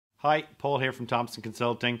Hi, Paul here from Thompson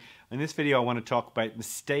Consulting. In this video I want to talk about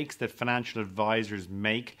mistakes that financial advisors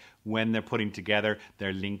make when they're putting together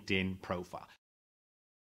their LinkedIn profile.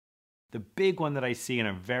 The big one that I see on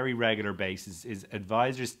a very regular basis is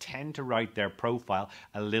advisors tend to write their profile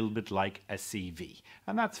a little bit like a CV.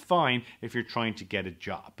 And that's fine if you're trying to get a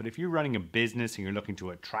job. But if you're running a business and you're looking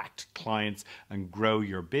to attract clients and grow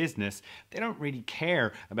your business, they don't really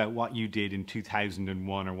care about what you did in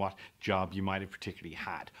 2001 or what job you might have particularly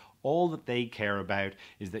had. All that they care about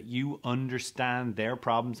is that you understand their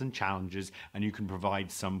problems and challenges and you can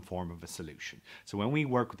provide some form of a solution. So when we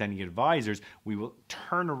work with any advisors, we will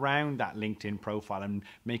turn around that LinkedIn profile and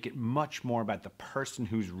make it much more about the person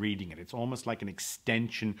who's reading it. It's almost like an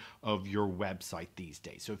extension of your website these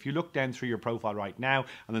days. So if you look down through your profile right now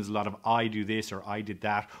and there's a lot of I do this or I did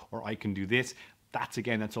that or I can do this,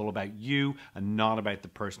 that's all about you and not about the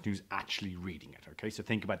person who's actually reading it. Okay, so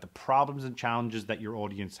think about the problems and challenges that your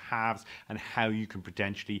audience has and how you can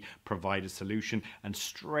potentially provide a solution, and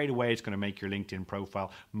straight away it's going to make your LinkedIn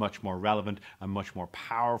profile much more relevant and much more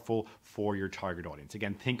powerful for your target audience.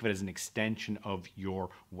 Again, think of it as an extension of your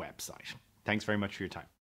website. Thanks very much for your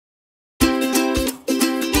time.